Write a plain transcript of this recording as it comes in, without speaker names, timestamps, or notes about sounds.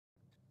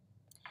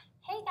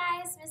Hey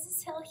guys,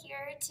 Mrs. Hill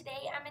here.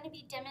 Today I'm going to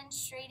be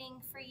demonstrating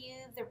for you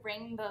the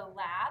Rainbow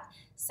Lab.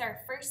 It's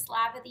our first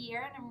lab of the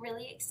year and I'm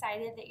really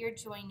excited that you're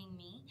joining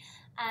me.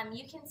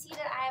 You can see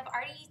that I have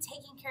already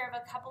taken care of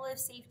a couple of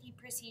safety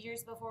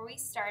procedures before we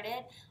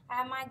started. I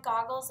have my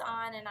goggles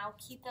on and I'll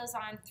keep those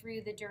on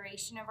through the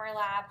duration of our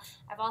lab.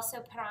 I've also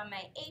put on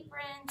my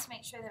apron to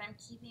make sure that I'm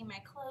keeping my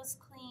clothes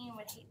clean.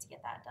 Would hate to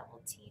get that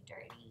double T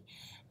dirty.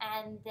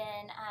 And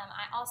then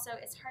I also,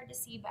 it's hard to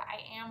see, but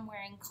I am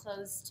wearing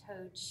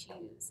closed-toed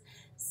shoes.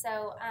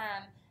 So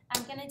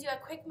I'm going to do a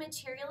quick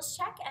materials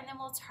check and then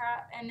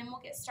we'll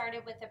get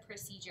started with the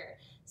procedure.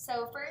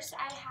 So first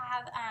I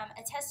have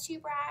a test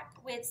tube rack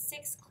with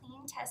 6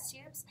 clean test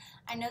tubes.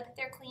 I know that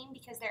they're clean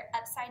because they're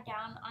upside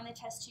down on the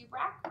test tube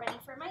rack, ready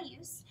for my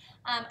use.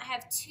 I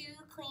have 2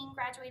 clean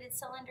graduated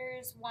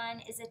cylinders.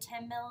 One is a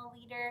 10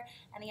 milliliter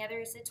and the other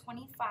is a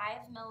 25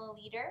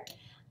 milliliter.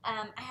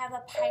 I have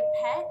a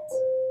pipette.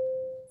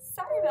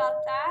 Sorry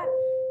about that.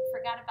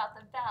 Forgot about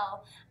the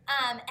bell.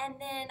 And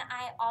then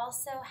I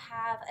also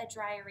have a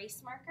dry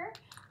erase marker.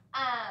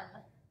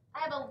 I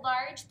have a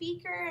large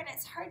beaker, and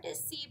it's hard to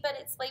see, but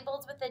it's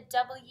labeled with a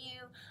W.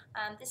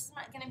 This is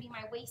not going to be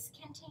my waste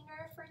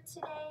container for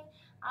today.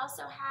 I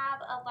also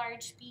have a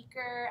large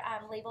beaker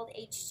labeled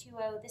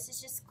H2O. This is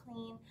just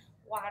clean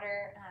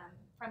water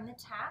from the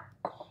tap.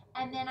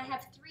 And then I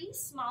have 3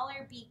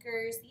 smaller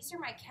beakers. These are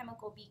my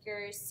chemical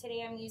beakers.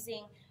 Today I'm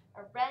using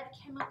a red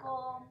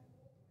chemical,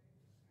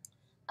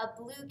 a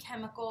blue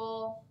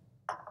chemical,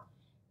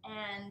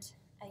 and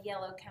a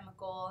yellow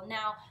chemical.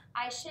 Now,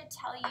 I should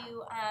tell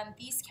you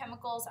these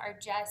chemicals are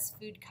just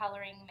food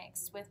coloring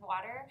mixed with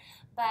water,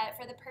 but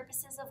for the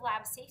purposes of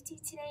lab safety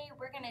today,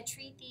 we're going to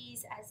treat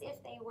these as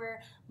if they were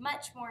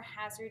much more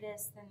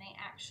hazardous than they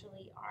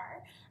actually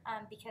are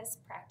because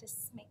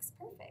practice makes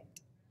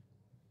perfect.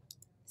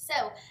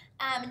 So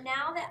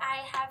now that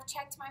I have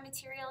checked my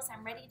materials,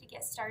 I'm ready to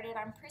get started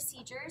on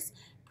procedures.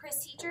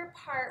 Procedure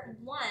part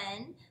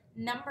 1,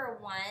 number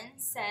 1,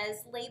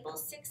 says label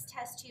 6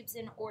 test tubes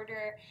in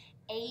order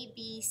A,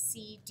 B,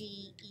 C,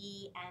 D,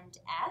 E, and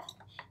F.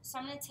 So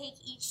I'm going to take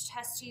each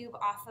test tube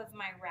off of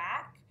my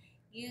rack,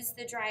 use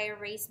the dry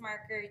erase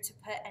marker to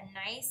put a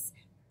nice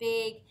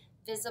big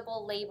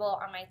visible label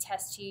on my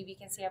test tube. You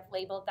can see I've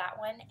labeled that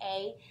one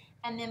A,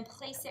 and then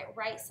place it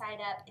right side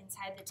up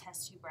inside the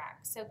test tube rack.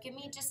 So give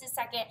me just a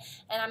second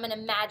and I'm going to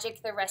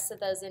magic the rest of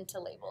those into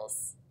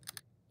labels.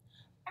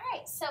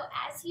 Alright, so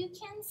as you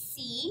can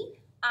see,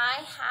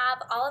 I have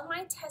all of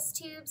my test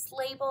tubes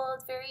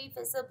labeled very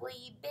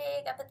visibly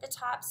big up at the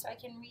top so I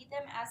can read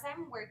them as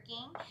I'm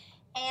working.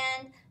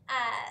 And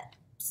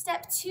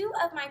step 2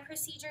 of my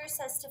procedure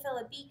says to fill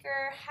a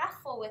beaker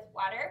half full with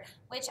water,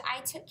 which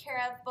I took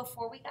care of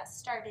before we got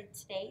started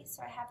today,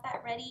 so I have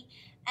that ready.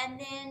 And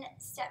then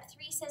step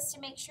 3 says to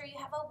make sure you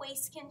have a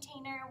waste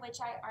container, which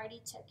I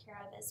already took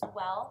care of as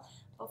well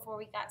before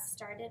we got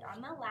started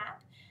on the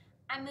lab.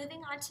 I'm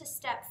moving on to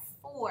step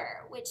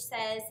 4, which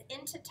says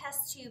into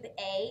test tube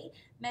A,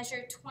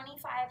 measure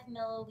 25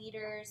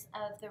 milliliters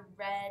of the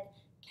red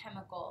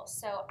chemical.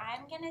 So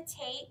I'm going to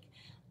take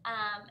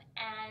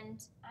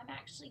and I'm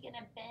actually going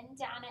to bend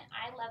down at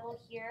eye level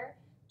here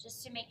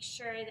just to make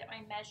sure that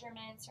my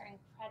measurements are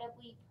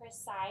incredibly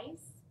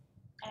precise.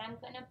 And I'm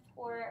going to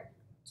pour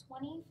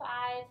 25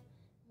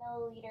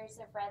 milliliters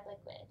of red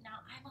liquid. Now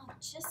I'm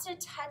just a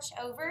touch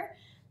over,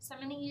 so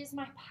I'm going to use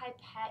my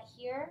pipette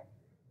here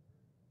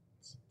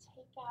to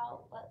take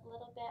out what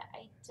little bit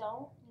I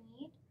don't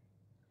need.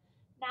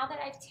 Now that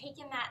I've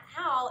taken that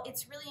out,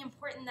 it's really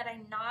important that I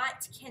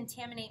not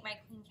contaminate my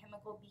clean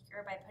chemical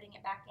beaker by putting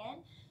it back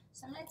in.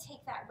 So I'm going to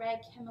take that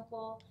red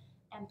chemical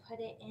and put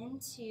it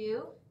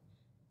into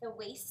the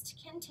waste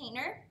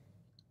container.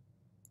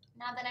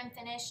 Now that I'm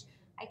finished,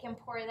 I can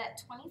pour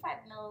that 25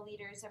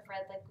 milliliters of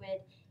red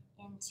liquid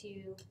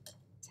into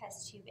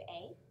test tube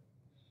A.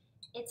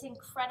 It's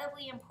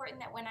incredibly important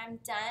that when I'm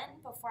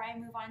done, before I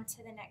move on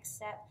to the next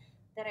step,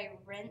 that I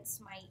rinse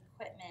my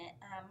equipment.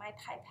 My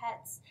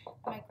pipettes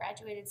and my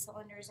graduated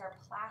cylinders are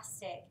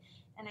plastic,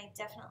 and I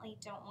definitely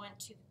don't want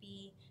to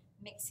be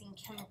mixing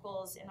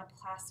chemicals in a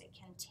plastic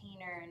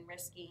container and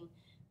risking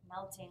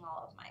melting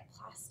all of my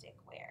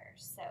plasticware.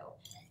 So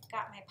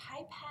got my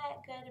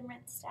pipette good and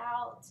rinsed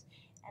out,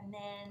 and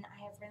then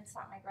I have rinsed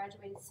out my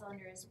graduated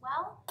cylinder as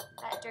well.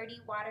 That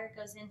dirty water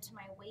goes into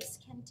my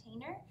waste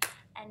container,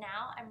 and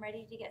now I'm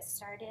ready to get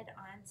started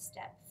on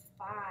step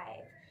 5.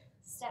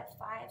 Step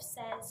 5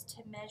 says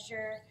to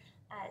measure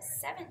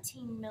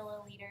 17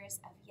 milliliters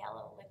of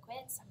yellow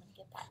liquid. So I'm going to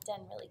get that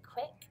done really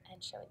quick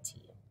and show it to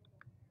you.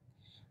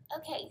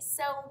 Okay,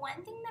 so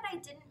one thing that I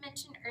didn't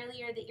mention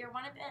earlier that you're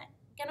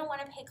going to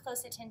want to pay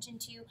close attention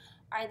to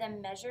are the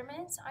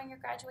measurements on your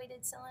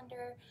graduated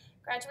cylinder.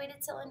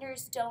 Graduated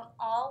cylinders don't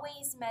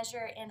always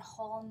measure in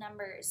whole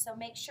numbers, so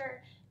make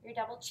sure you're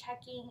double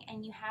checking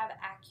and you have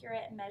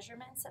accurate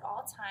measurements at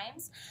all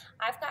times.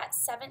 I've got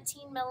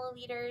 17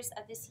 milliliters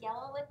of this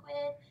yellow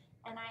liquid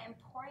and I am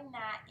pouring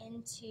that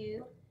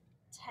into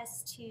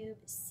test tube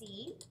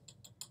C.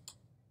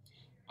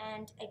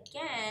 And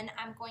again,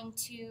 I'm going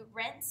to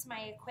rinse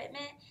my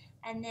equipment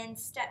And then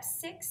step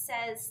 6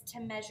 says to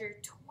measure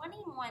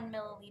 21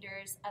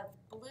 milliliters of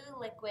blue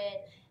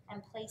liquid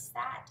and place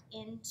that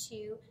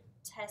into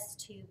test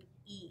tube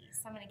E.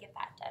 So I'm going to get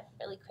that done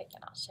really quick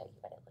and I'll show you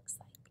what it looks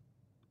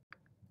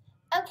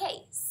like.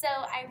 Okay, so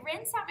I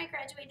rinsed out my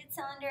graduated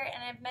cylinder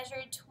and I've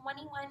measured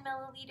 21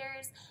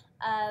 milliliters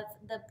of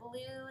the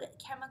blue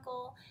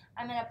chemical.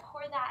 I'm going to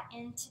pour that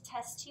into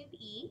test tube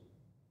E.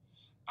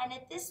 And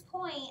at this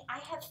point, I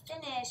have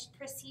finished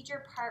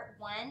procedure part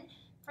 1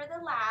 for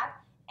the lab.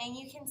 And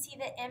you can see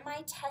that in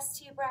my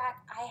test tube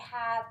rack, I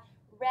have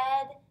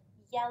red,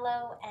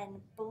 yellow,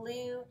 and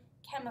blue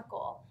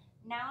chemical.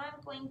 Now I'm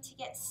going to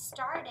get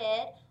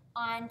started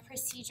on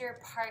procedure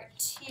part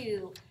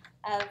 2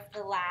 of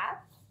the lab.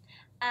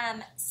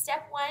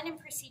 Step 1 in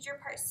procedure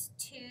part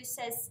 2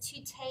 says to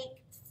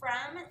take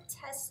from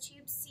test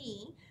tube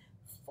C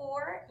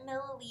 4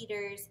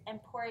 milliliters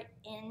and pour it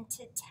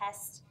into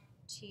test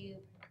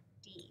tube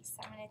D.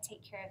 So I'm going to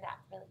take care of that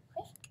really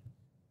quick.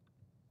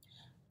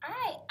 All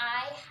right,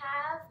 I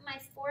have my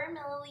 4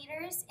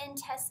 milliliters in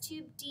test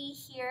tube D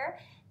here,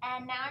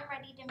 and now I'm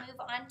ready to move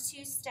on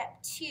to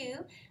step 2,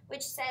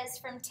 which says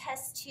from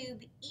test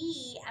tube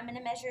E, I'm going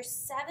to measure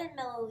 7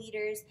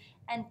 milliliters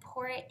and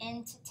pour it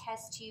into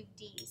test tube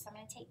D. So I'm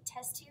going to take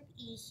test tube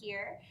E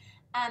here,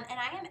 and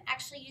I am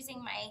actually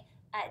using my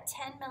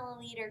 10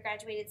 milliliter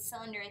graduated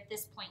cylinder at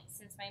this point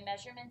since my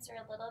measurements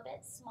are a little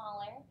bit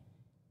smaller.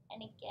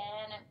 And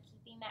again, I'm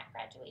keeping that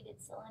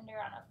graduated cylinder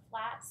on a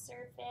flat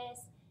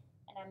surface.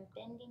 And I'm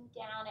bending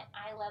down at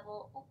eye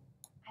level. Oh,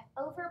 I've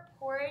over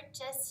poured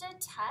just a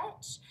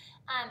touch.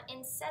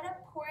 Instead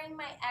of pouring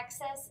my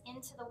excess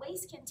into the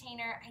waste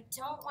container, I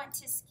don't want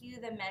to skew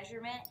the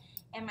measurement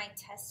in my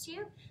test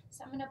tube.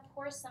 So I'm going to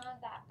pour some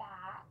of that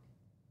back.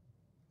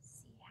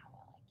 See how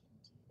well I can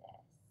do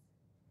this.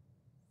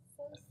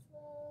 So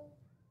slow.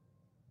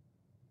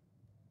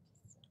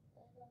 Just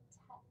a little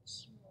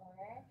touch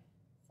more.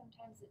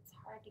 Sometimes it's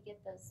hard to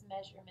get those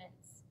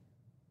measurements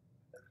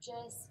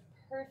just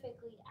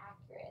perfectly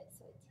accurate,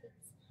 so it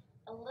takes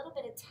a little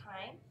bit of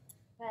time.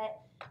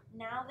 But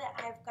now that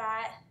I've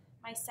got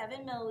my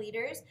 7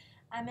 milliliters,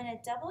 I'm going to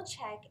double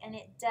check, and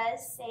it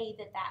does say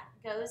that that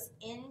goes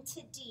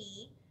into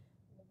D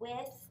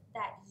with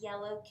that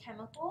yellow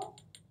chemical.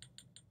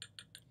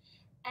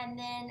 And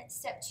then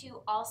step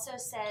 2 also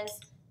says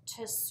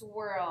to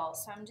swirl.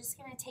 So I'm just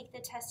going to take the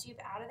test tube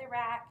out of the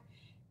rack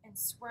and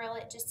swirl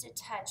it just a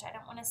touch. I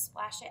don't want to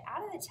splash it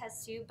out of the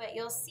test tube, but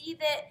you'll see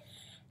that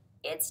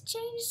it's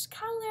changed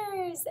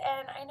colors,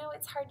 and I know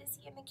it's hard to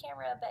see in the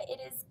camera, but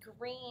it is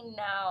green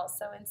now.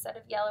 So instead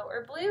of yellow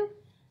or blue,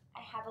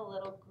 I have a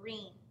little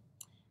green.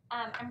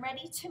 I'm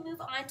ready to move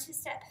on to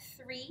step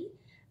 3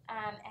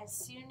 as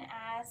soon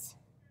as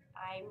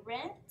I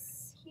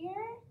rinse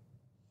here.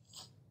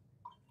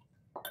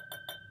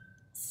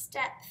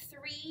 Step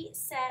 3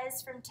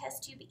 says from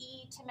test tube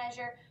E to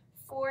measure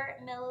 4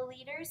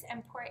 milliliters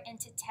and pour it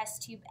into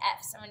test tube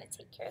F. So I'm going to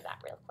take care of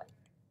that real quick.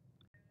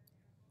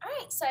 All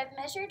right, so I've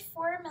measured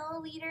 4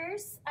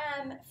 milliliters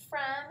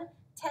from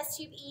test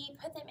tube E,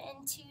 put them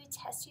into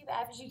test tube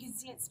F. As you can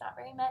see, it's not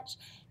very much.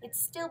 It's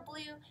still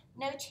blue,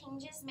 no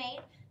changes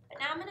made. But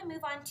now I'm going to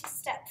move on to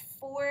step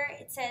 4.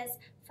 It says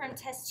from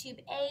test tube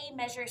A,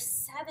 measure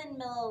 7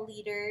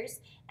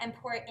 milliliters and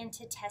pour it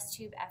into test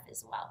tube F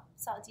as well.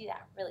 So I'll do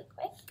that really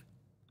quick.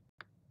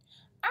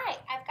 All right,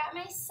 I've got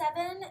my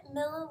 7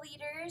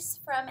 milliliters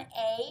from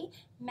A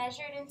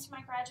measured into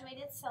my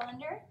graduated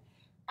cylinder.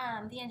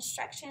 The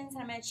instructions,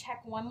 and I'm going to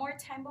check one more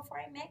time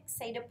before I mix,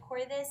 say to pour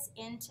this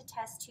into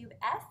test tube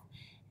F,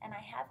 and I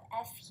have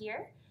F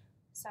here.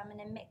 So I'm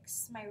going to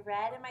mix my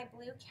red and my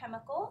blue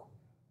chemical,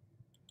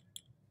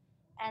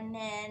 and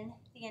then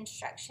the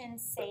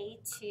instructions say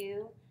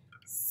to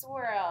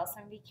swirl. So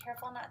I'm going to be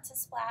careful not to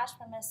splash,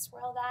 but I'm going to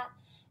swirl that,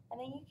 and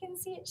then you can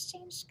see it's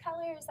changed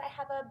colors. I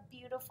have a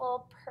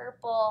beautiful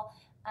purple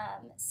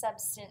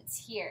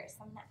substance here.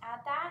 So I'm going to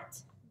add that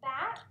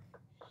back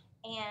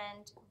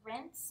and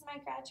rinse my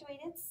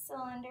graduated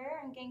cylinder.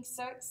 I'm getting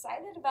so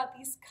excited about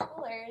these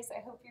colors.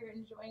 I hope you're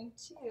enjoying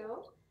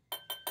too.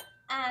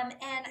 And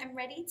I'm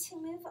ready to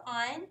move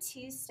on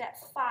to step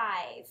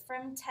 5.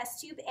 From test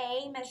tube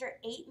A, measure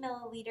 8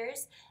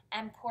 milliliters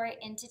and pour it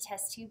into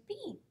test tube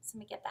B. So let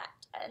me get that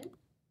done.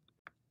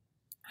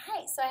 All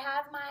right, so I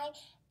have my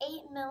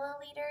 8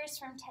 milliliters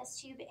from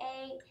test tube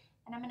A,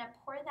 and I'm going to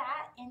pour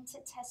that into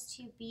test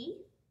tube B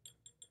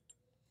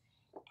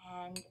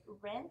and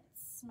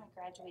rinse my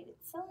graduated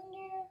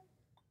cylinder.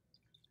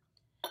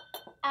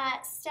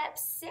 Step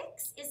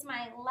 6 is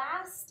my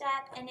last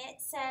step, and it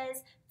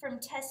says from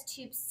test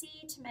tube C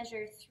to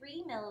measure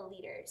 3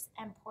 milliliters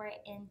and pour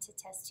it into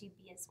test tube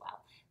B as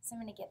well. So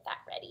I'm going to get that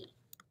ready.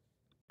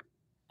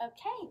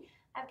 Okay,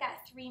 I've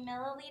got 3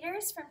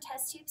 milliliters from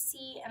test tube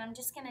C, and I'm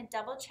just going to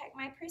double check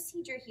my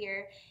procedure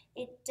here.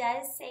 It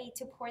does say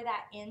to pour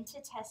that into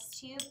test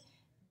tube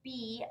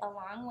B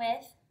along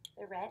with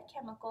the red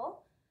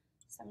chemical.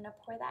 So I'm going to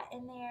pour that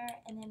in there,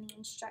 and then the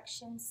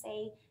instructions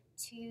say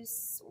to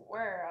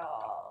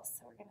swirl.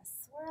 So we're going to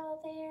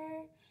swirl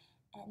there,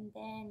 And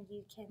then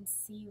you can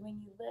see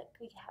when you look,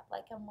 we have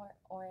like a more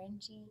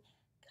orangey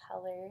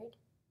colored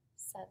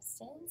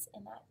substance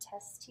in that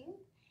test tube.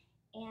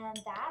 And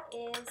that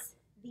is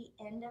the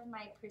end of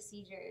my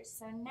procedures.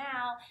 So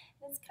now,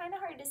 it's kind of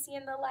hard to see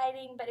in the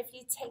lighting, but if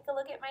you take a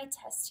look at my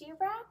test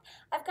tube rack,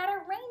 I've got a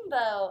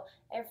rainbow.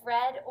 I have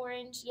red,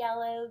 orange,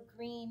 yellow,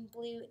 green,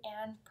 blue,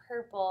 and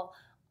purple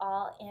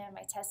all in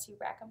my test tube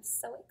rack. I'm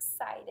so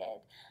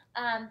excited.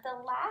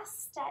 The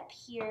last step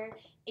here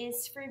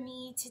is for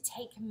me to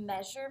take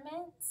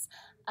measurements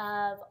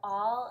of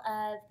all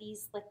of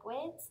these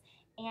liquids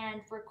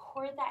and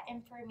record that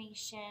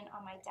information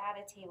on my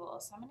data table.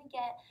 So I'm going to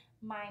get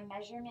my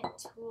measurement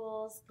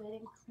tools good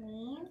and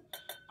clean,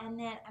 and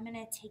then I'm going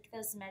to take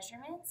those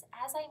measurements.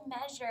 As I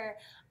measure,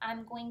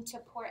 I'm going to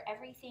pour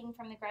everything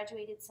from the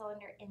graduated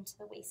cylinder into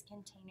the waste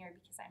container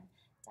because I'm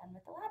done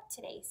with the lab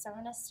today. So I'm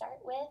going to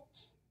start with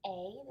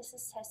A. This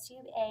is test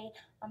tube A.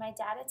 On my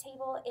data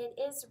table, it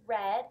is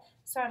red,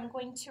 so I'm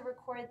going to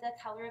record the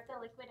color of the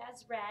liquid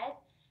as red,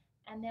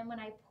 and then when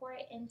I pour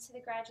it into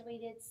the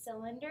graduated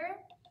cylinder,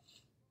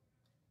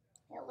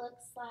 it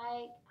looks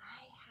like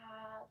I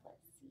have,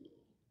 let's see,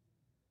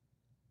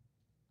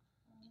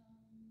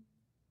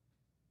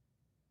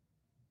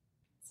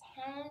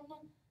 10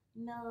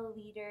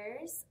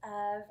 milliliters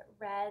of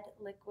red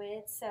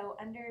liquid. So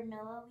under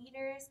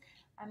milliliters,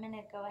 I'm going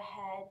to go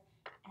ahead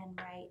and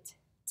write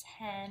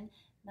 10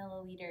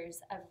 milliliters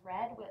of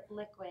red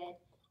liquid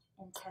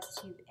in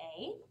test tube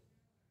A.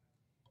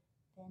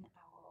 Then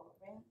I will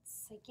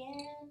rinse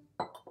again,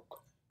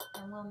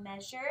 and we'll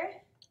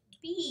measure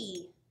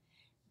B.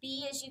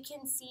 B, as you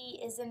can see,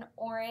 is an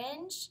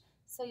orange,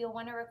 so you'll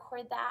want to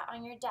record that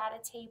on your data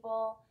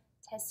table.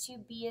 Test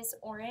tube B is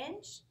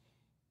orange,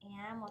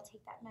 and we'll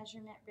take that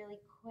measurement really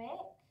quick.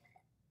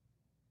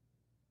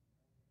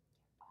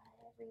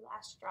 Get every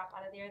last drop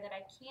out of there that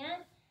I can,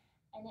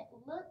 and it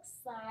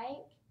looks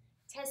like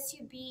test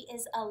tube B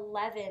is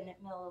 11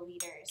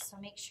 milliliters, so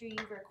make sure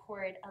you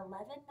record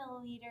 11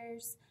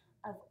 milliliters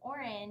of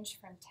orange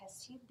from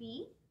test tube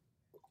B.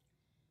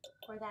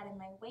 Pour that in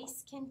my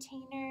waste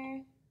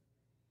container.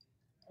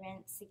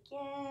 Rinse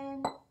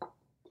again,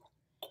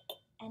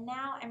 and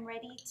now I'm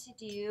ready to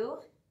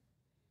do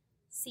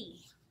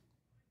C.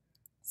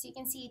 So you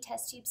can see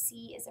test tube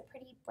C is a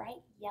pretty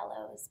bright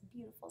yellow, it's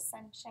beautiful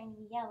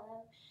sunshiny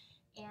yellow,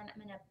 and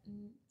I'm going to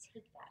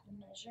take that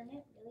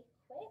measurement really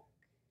quick.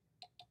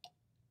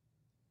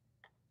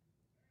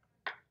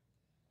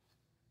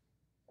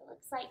 It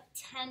looks like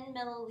 10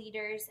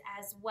 milliliters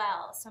as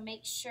well, so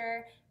make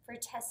sure for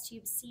test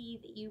tube C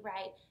that you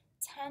write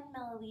 10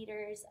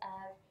 milliliters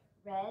of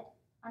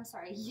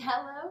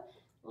yellow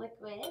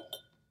liquid,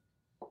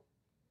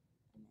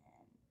 and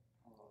then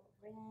we'll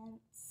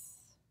rinse.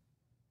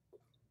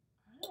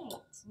 All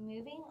right,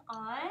 moving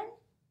on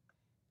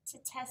to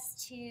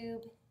test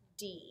tube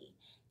D.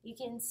 You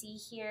can see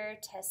here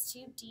test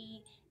tube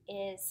D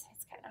is,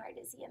 it's kind of hard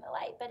to see in the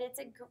light, but it's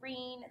a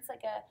green,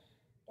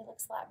 it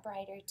looks a lot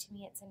brighter to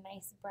me. It's a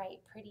nice,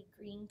 bright, pretty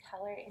green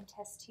color in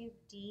test tube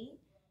D.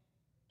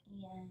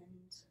 And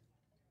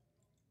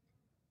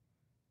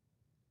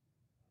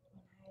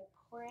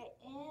pour it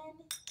in,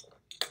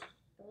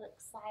 it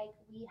looks like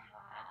we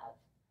have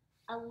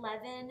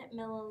 11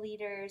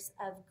 milliliters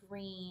of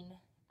green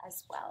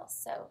as well.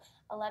 So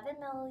 11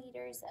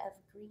 milliliters of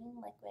green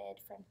liquid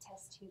from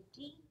test tube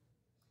D.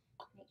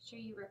 Make sure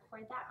you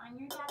record that on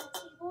your data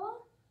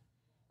table.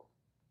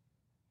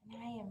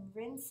 And I am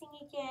rinsing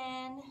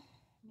again.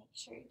 Make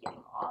sure you're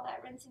getting all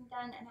that rinsing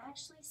done, and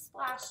actually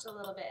splashed a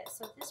little bit.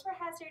 So if this were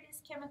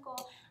hazardous chemical,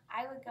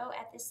 I would go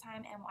at this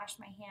time and wash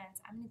my hands.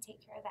 I'm going to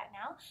take care of that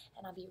now,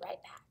 and I'll be right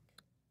back.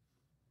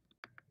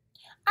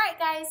 All right,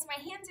 guys,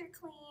 my hands are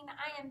clean.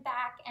 I am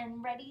back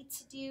and ready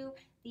to do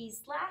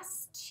these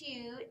last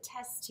two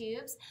test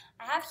tubes.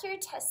 I have here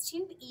test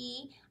tube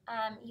E.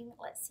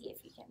 Let's see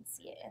if you can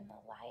see it in the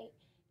light.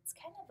 It's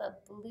kind of a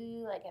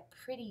blue, like a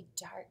pretty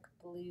dark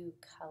blue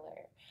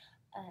color.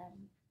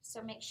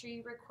 So make sure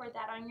you record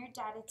that on your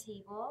data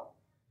table.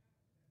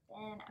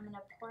 Then I'm going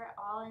to pour it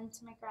all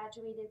into my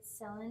graduated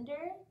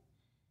cylinder.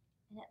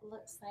 And it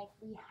looks like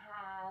we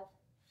have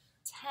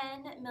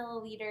 10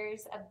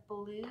 milliliters of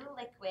blue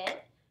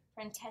liquid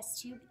from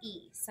test tube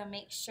E. So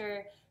make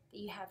sure that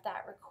you have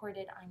that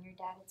recorded on your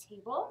data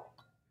table.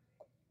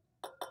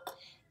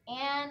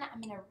 And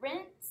I'm going to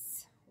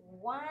rinse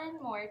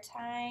one more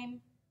time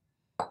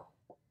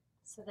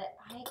so that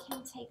I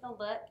can take a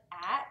look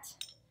at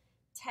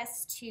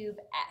test tube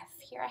F.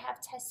 Here I have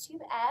test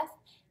tube F.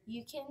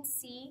 You can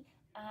see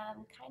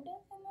kind of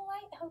in the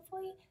light,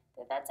 hopefully,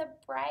 that that's a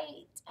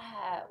bright,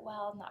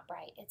 well, not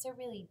bright, it's a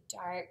really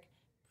dark,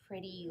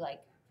 pretty,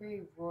 like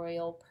very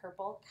royal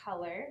purple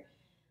color.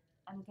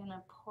 I'm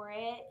gonna pour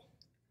it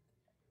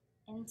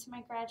into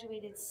my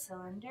graduated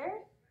cylinder,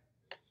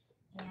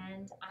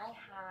 and I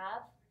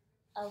have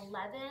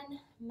 11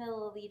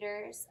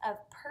 milliliters of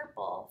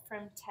purple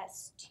from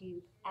test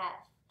tube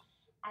F.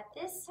 At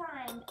this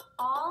time,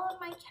 all of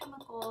my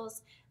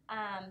chemicals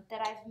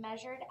that I've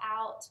measured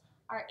out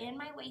are in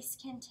my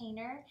waste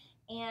container,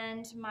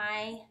 and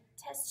my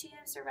test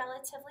tubes are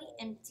relatively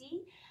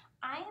empty,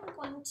 I am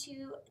going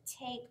to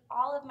take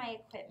all of my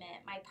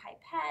equipment, my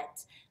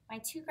pipette, my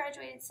 2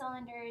 graduated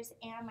cylinders,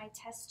 and my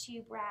test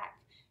tube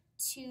rack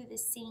to the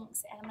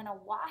sinks, and I'm going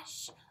to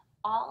wash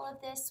all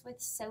of this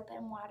with soap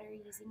and water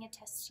using a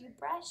test tube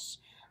brush.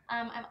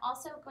 I'm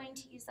also going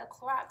to use a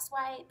Clorox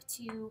wipe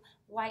to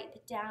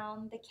wipe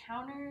down the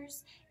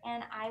counters,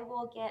 and I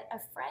will get a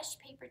fresh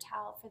paper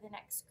towel for the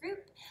next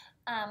group.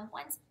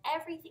 Once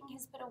everything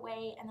has put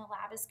away and the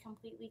lab is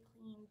completely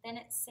clean, then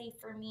it's safe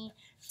for me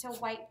to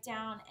wipe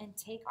down and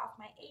take off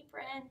my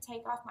apron,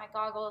 take off my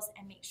goggles,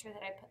 and make sure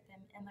that I put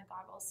them in the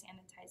goggle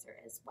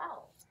sanitizer as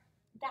well.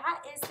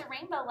 That is the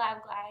Rainbow Lab,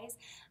 guys.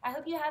 I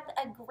hope you have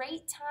a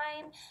great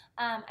time.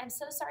 I'm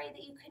so sorry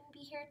that you couldn't be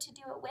here to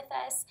do it with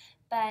us,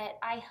 but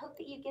I hope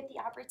that you get the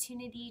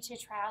opportunity to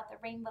try out the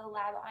Rainbow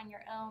Lab on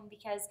your own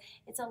because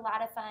it's a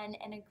lot of fun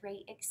and a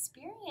great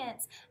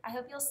experience. I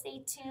hope you'll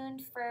stay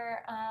tuned for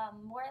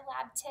more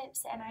lab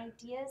tips and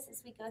ideas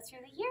as we go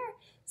through the year.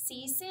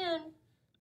 See you soon.